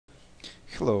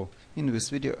Hello, in this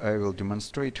video I will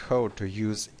demonstrate how to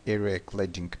use area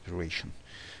cladding operation.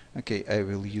 Okay, I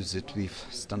will use it with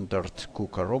standard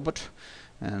SprutCAM Robot,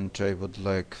 and I would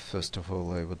like, first of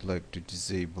all, I would like to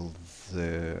disable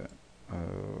the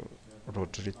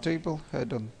rotary table. I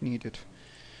don't need it.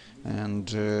 And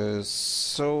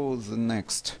so the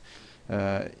next,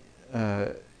 there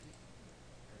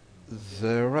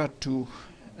are two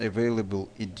available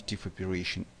additive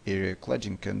operation: area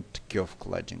cladding and curve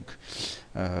cladding.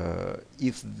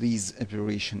 If these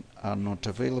operations are not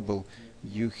available,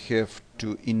 you have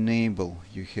to enable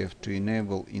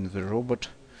in the robot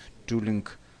tooling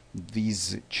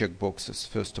these checkboxes.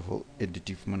 First of all,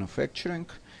 additive manufacturing,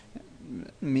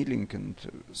 milling, and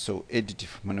so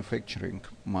additive manufacturing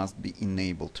must be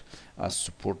enabled as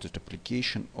supported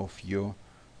application of your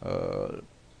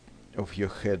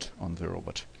head on the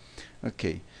robot.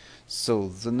 Okay, so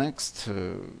the next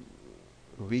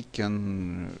we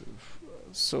can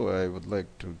so I would like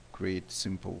to create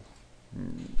simple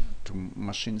to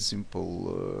machine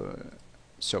simple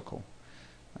circle.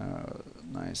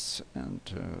 Nice. And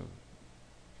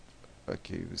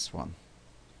okay, this one.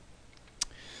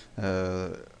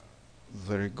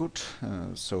 Very good.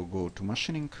 So go to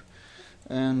machining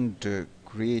and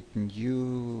create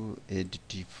new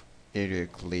additive area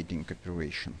cladding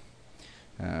operation.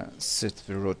 Set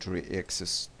the rotary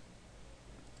axis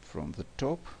from the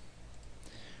top.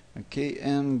 Okay,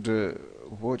 and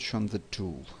watch on the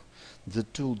tool. The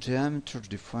tool diameter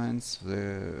defines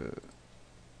the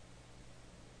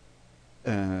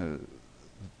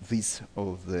this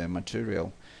of the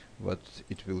material what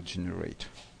it will generate.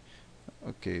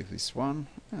 Okay, this one,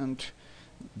 and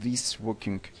this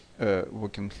working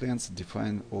length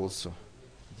define also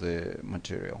the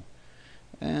material.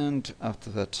 And after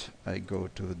that I go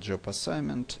to the job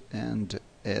assignment and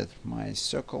add my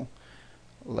circle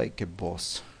like a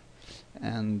boss,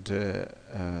 and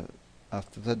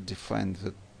after that define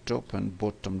the top and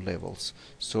bottom levels.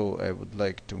 So I would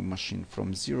like to machine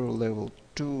from 0 level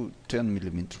to 10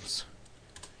 millimeters.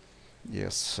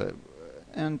 Yes,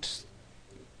 and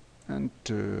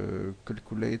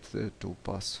calculate the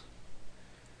toolpath.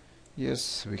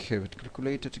 Yes, we have it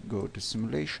calculated. Go to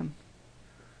simulation,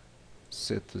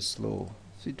 set the slow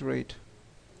feed rate,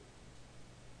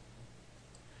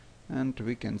 and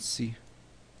we can see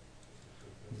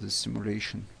the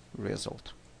simulation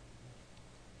result.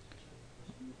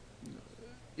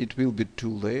 It will be 2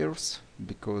 layers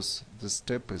because the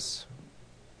step is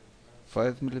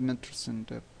 5 millimeters in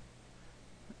depth.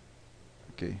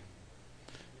 Okay,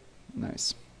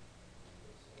 nice.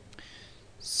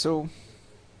 So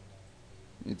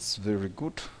it's very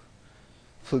good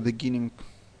for beginning.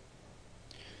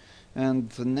 And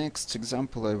the next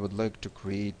example, I would like to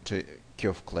create a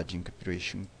curve cladding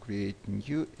operation. Create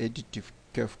new additive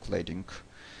curve cladding,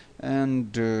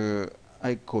 and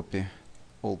I copy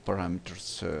all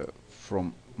parameters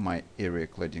from my area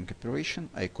cladding operation.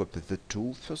 I copy the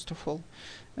tool first of all,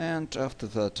 and after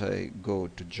that I go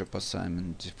to job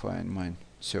assignment, define my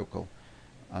circle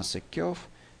as a curve,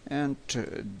 and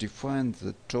define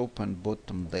the top and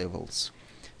bottom levels.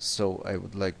 So I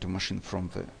would like to machine from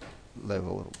the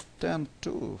level 10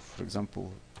 to, for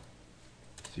example,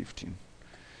 15,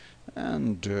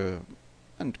 and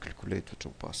calculate the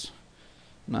toolpath.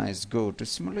 Nice. Go to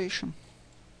simulation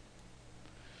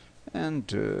and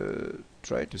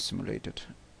try to simulate it.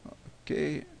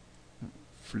 Okay,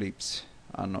 flips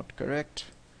are not correct,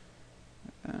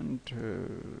 and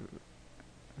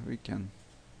we can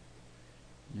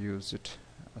use it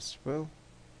as well.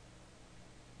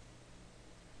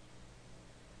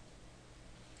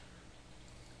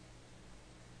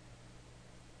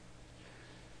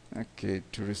 Okay,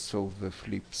 to resolve the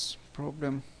flips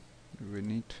problem,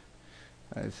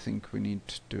 I think we need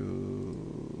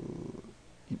to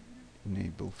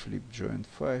enable flip joint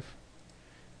 5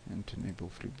 and enable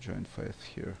flip joint 5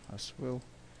 here as well.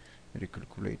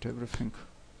 Recalculate everything.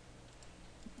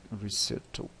 Reset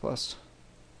toolpath.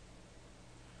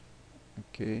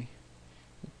 Okay,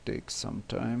 it takes some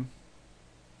time,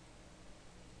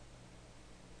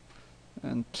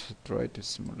 and try to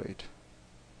simulate.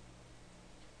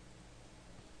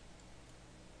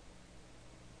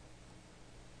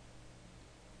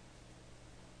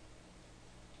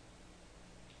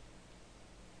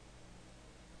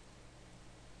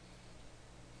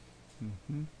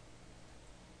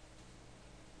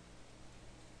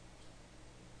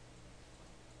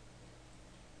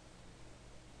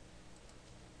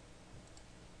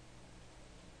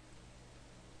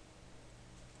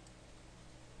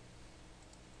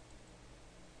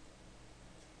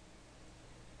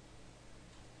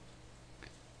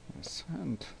 Yes,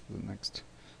 and the next.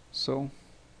 So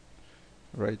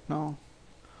Right now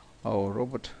our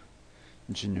robot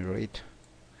generate,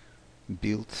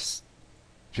 builds,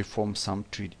 perform some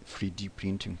 3D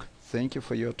printing. Thank you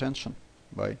for your attention.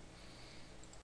 Bye.